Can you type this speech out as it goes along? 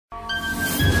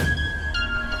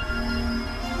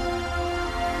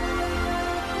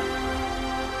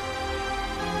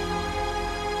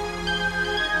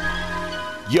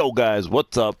Yo guys,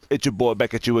 what's up? It's your boy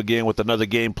back at you again with another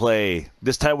gameplay.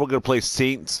 This time we're gonna play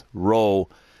Saints Row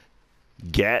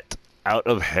Get Out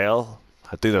of Hell.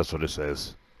 I think that's what it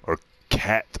says. Or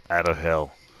Cat Out of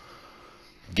Hell.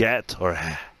 Gat or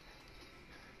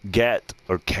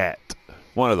Cat.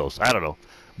 One of those. I don't know.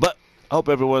 But I hope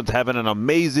everyone's having an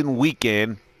amazing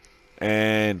weekend.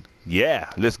 And yeah,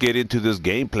 let's get into this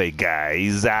gameplay,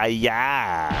 guys.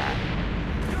 Yeah.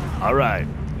 Alright,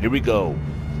 here we go.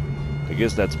 I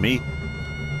guess that's me.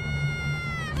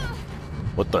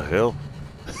 What the hell?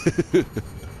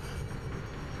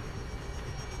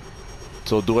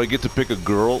 So do I get to pick a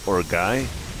girl or a guy?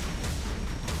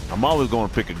 I'm always going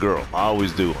to pick a girl. I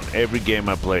always do on every game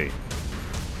I play.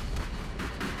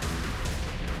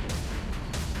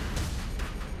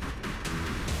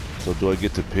 So do I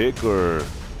get to pick or...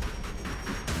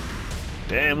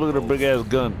 Damn, look at the big ass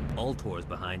gun. Ultor's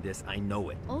behind this, I know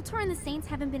it. Ultor and the Saints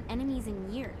haven't been enemies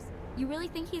in years. You really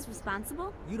think he's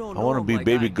responsible? You don't I know want to be my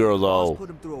baby guy. girl all Put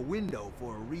him through a window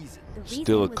for a reason. The reason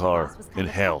steal a was the car boss was in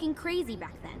kinda hell. fucking crazy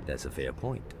back then. That's a fair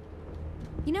point.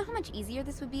 You know how much easier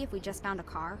this would be if we just found a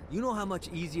car? You know how much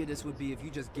easier this would be if you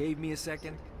just gave me a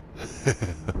second?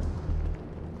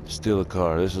 Steal a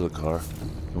car. This is a car.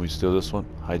 Can we steal this one?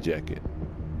 Hijack it.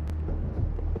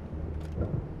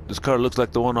 This car looks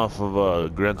like the one off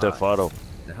of Grand Theft Auto.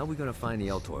 Now how are we gonna find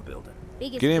the Ultor building?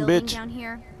 Biggest Get in, building bitch. down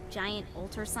here, giant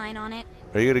Ultor sign on it.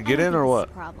 Are you gonna get in or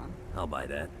what? Problem. I'll buy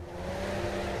that.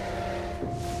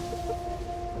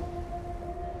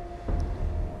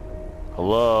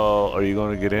 Hello? Are you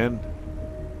gonna get in?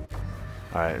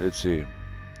 Alright, let's see.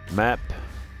 Map.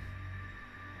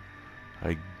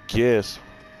 I guess.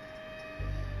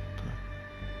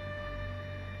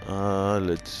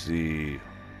 Let's see.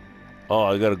 Oh,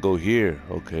 I gotta go here.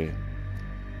 Okay.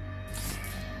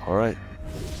 Alright.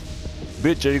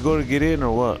 Bitch, are you gonna get in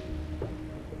or what?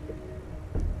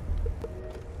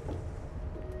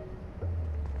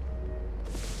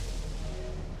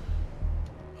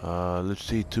 Let's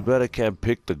see. Too bad I can't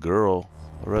pick the girl.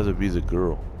 I'd rather be the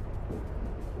girl.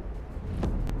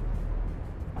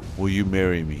 Will you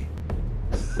marry me?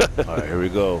 Alright, here we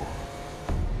go.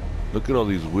 Look at all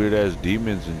these weird ass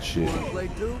demons and shit. Wanna play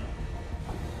too?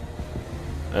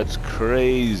 That's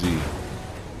crazy.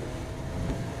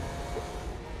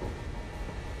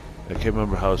 I can't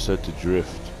remember how it's set to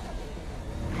drift.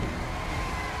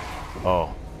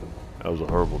 Oh, that was a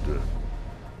horrible drift.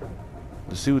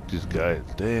 Let's see what these guys.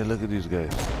 Damn, look at these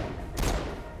guys.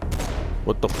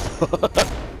 What the fuck?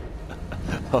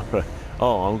 Alright.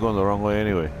 Oh, I'm going the wrong way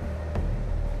anyway.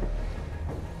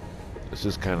 This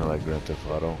is kind of like Grand Theft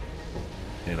Auto.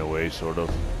 In a way, sort of.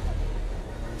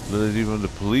 Look at even the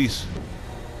police.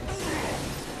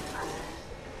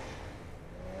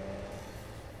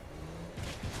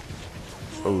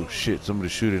 Oh shit,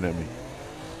 somebody's shooting at me.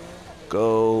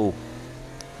 Go.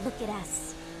 Look at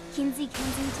us. Kinsey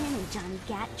Kensington and Johnny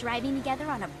Gat driving together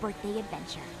on a birthday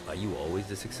adventure. Are you always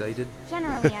this excited?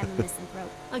 Generally, I'm a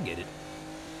misanthrope. I get it.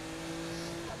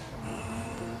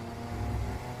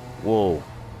 Whoa.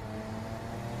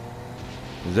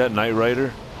 Is that Knight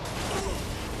Rider?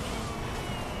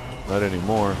 Not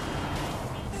anymore.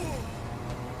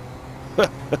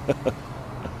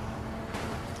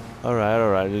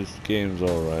 Alright, this game's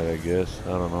alright, I guess. I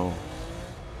don't know.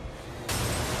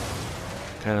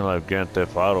 Kind of like Grand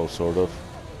Theft Auto, sort of.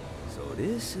 So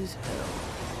this is hell.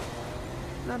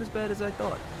 Not as bad as I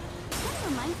thought. Kind of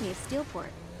reminds me of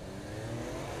Steelport.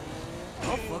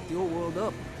 I'll fuck the old world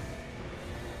up.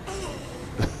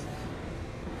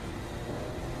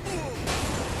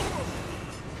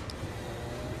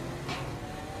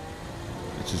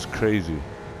 This is crazy.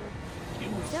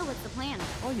 So what's the plan?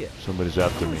 Oh yeah. Somebody's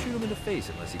after I'm me. gonna shoot him in the face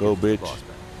unless he Go, gets his bitch. boss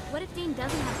back. What if Dane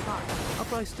doesn't have a car? I'll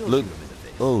probably still Look. shoot him in the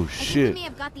face. Oh I think we shit. may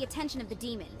have got the attention of the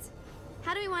demons.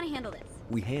 How do we want to handle this?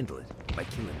 We handle it by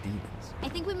killing demons. I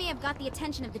think we may have got the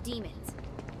attention of the demons.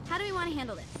 How do we want to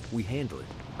handle this? We handle it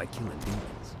by killing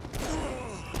demons.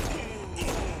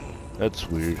 That's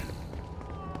weird.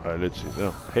 Alright, let's see.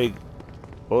 Oh, hey.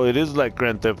 Oh, it is like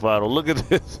Grand Theft Auto. Look at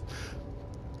this.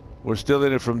 We're still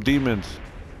in it from demons.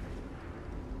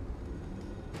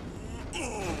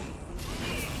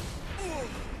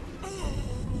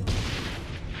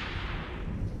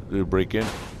 Did it break in?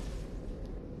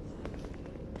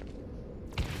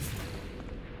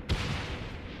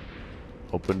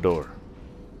 Open door.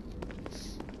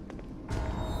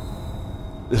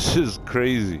 This is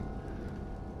crazy.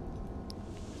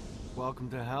 Welcome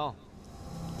to hell.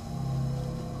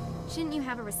 Shouldn't you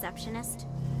have a receptionist?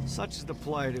 Such is the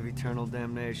plight of eternal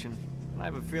damnation. I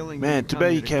have a feeling. Man, too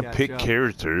bad you can't pick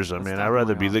characters. I mean, I'd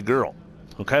rather be the girl.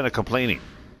 I'm kind of complaining.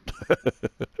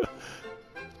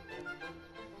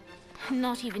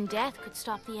 Not even death could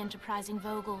stop the enterprising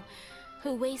Vogel,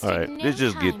 who wasted Alright, no let's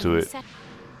just get time to in it.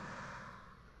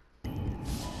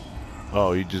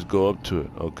 Oh, you just go up to it.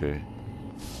 Okay.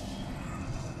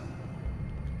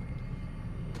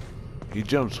 He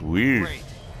jumps weird. Great.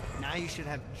 Now you should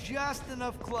have just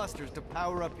enough clusters to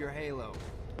power up your halo.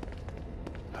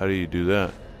 How do you do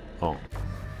that? Oh.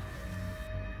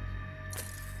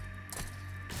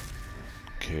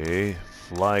 Okay.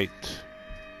 Flight.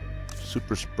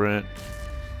 Super sprint.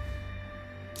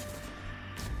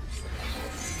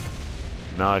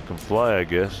 Now I can fly, I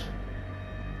guess.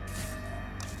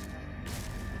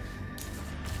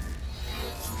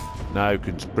 Now I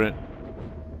can sprint.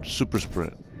 Super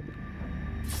sprint.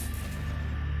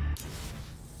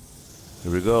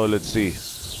 Here we go, let's see.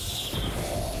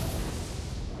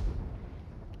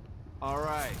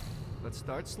 Alright, let's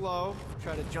start slow.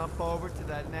 Try to jump over to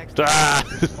that next Ah!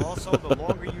 Also, the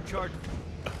longer you charge...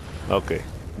 Okay.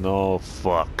 No,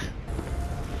 fuck.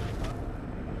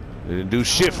 They didn't do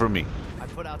shit for me. I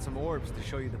put out some orbs to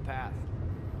show you the path.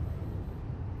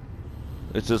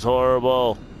 This is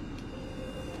horrible.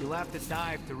 You'll have to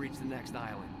dive to reach the next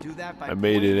island. Do that by I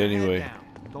made it pointing your head anyway.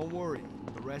 down. Don't worry.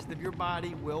 The rest of your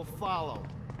body will follow.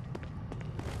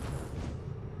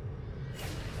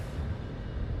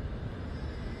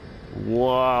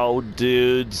 Wow,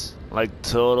 dudes. Like,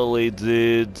 totally,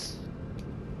 dudes.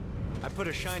 I put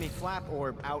a shiny flap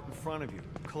orb out in front of you.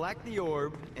 Collect the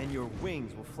orb, and your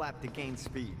wings will flap to gain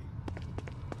speed.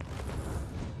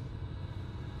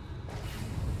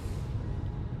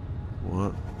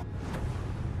 What?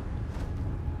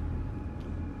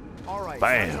 Alright,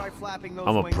 Bam. so try flapping those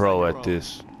I'm a wings pro on at your own.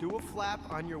 this. Do a flap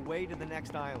on your way to the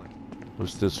next island.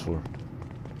 What's this for?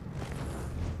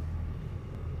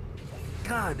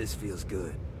 God, this feels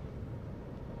good.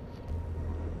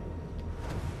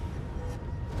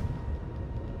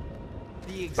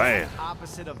 The exact Bam.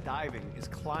 opposite of diving is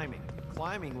climbing.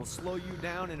 Climbing will slow you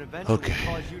down and eventually Okay.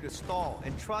 cause you to stall.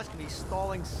 And trust me,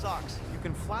 stalling sucks. You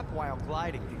can flap while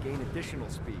gliding to gain additional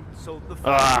speed. So the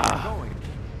faster you're going.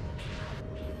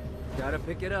 Gotta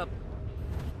pick it up.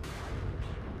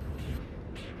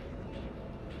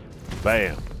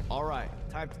 Bam. All right,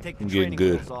 time to take the I'm getting training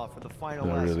good. wheels off for the final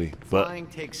Not lesson. really, but- Flying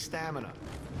takes stamina.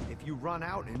 If you run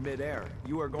out in midair,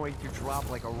 you are going to drop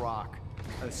like a rock.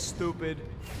 A stupid,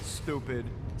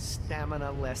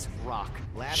 stamina-less rock.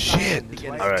 Last Shit. island to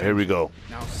get his Alright, here we go.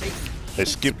 Now, Satan I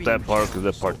hates skipped being that part shot, 'cause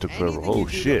that part took forever. anything Oh, you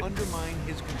do to shit. undermine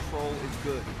his control is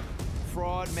good.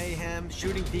 Fraud, mayhem,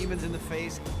 shooting demons in the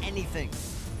face, anything.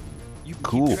 You can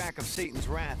Cool. keep track of Satan's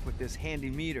wrath with this handy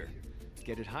meter.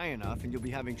 Get it high enough and you'll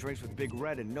be having drinks with Big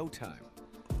Red in no time.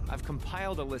 I've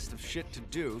compiled a list of shit to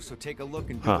do, so take a look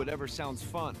and do whatever sounds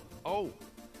fun. Oh,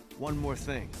 one more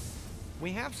thing.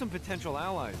 We have some potential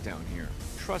allies down here.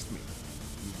 Trust me,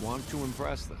 you want to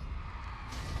impress them.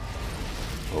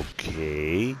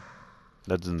 Okay.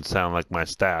 That doesn't sound like my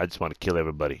style. I just want to kill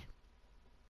everybody.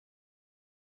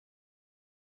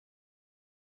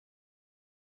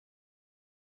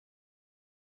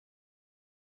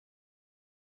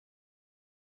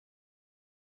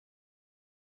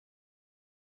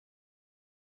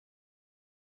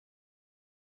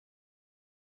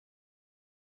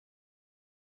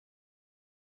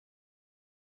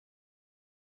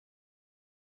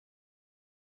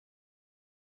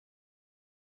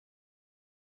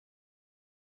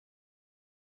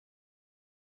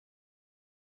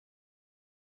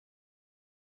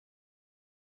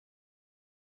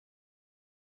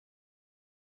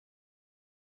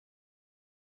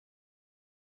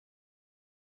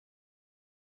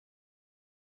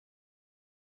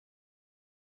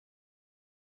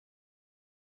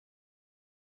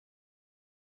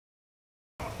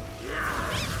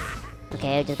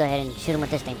 Okay, just go ahead and shoot him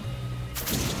with this thing.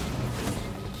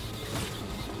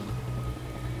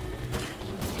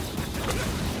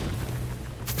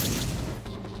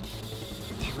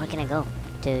 Damn, where can I go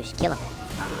to kill him?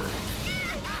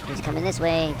 He's coming this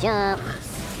way. Jump!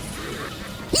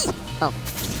 Oh.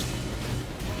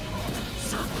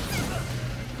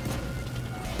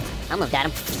 Almost got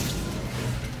him.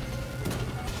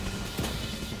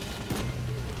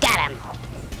 Got him!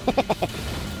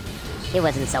 It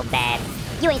wasn't so bad.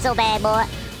 You ain't so bad, boy.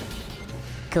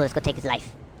 Cool, let's go take his life.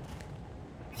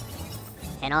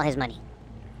 And all his money.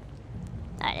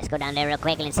 Alright, let's go down there real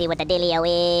quick and see what the dealio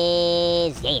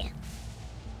is. Yeah.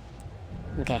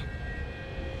 Okay.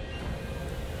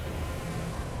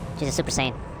 She's a Super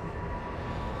Saiyan.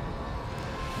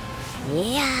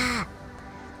 Yeah!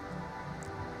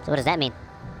 So what does that mean?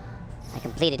 I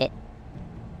completed it.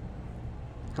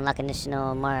 Unlock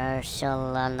additional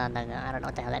martial... I don't know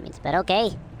what the hell that means, but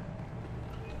okay.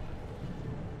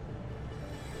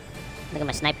 Look at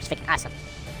my sniper. It's freaking awesome.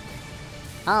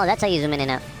 Oh, that's how you zoom in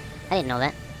and out. I didn't know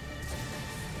that.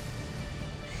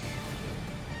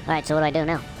 Alright, so what do I do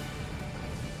now?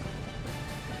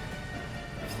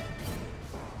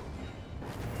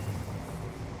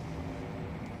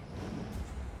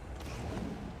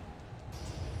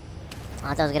 Oh,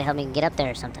 I thought it was gonna help me get up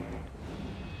there or something.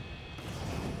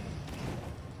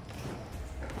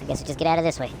 I guess we just get out of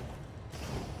this way.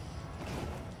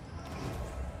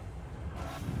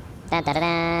 Dun, dun, dun,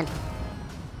 dun.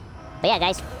 But yeah,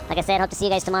 guys, like I said, hope to see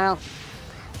you guys tomorrow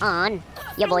on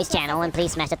your boy's channel. And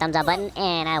please smash the thumbs up button,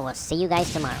 and I will see you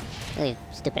guys tomorrow. Look at you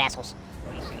stupid assholes.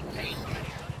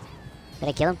 Did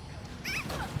I kill him?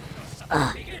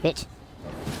 Ugh, bitch.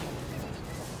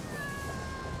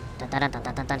 Dun, dun, dun,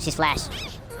 dun, dun, dun. She's Flash.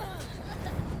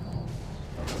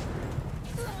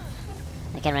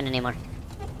 I can't run anymore.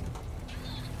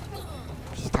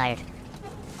 She's tired.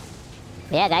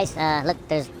 But yeah, guys, look,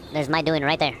 there's my doing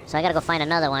right there. So I gotta go find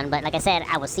another one. But like I said,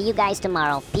 I will see you guys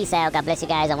tomorrow. Peace out. God bless you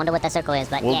guys. I wonder what that circle is,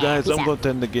 but well, yeah, guys, peace I'm out. going to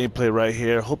end the gameplay right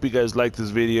here. Hope you guys like this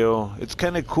video. It's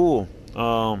kind of cool.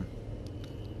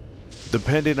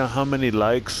 Depending on how many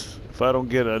likes, if I don't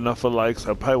get enough of likes,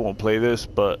 I probably won't play this,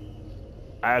 but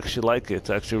I actually like it. It's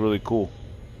actually really cool.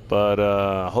 But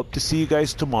I hope to see you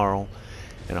guys tomorrow,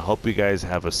 and I hope you guys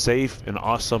have a safe and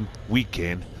awesome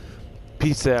weekend.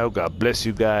 Peace out. God bless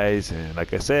you guys. And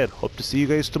like I said, hope to see you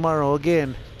guys tomorrow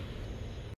again.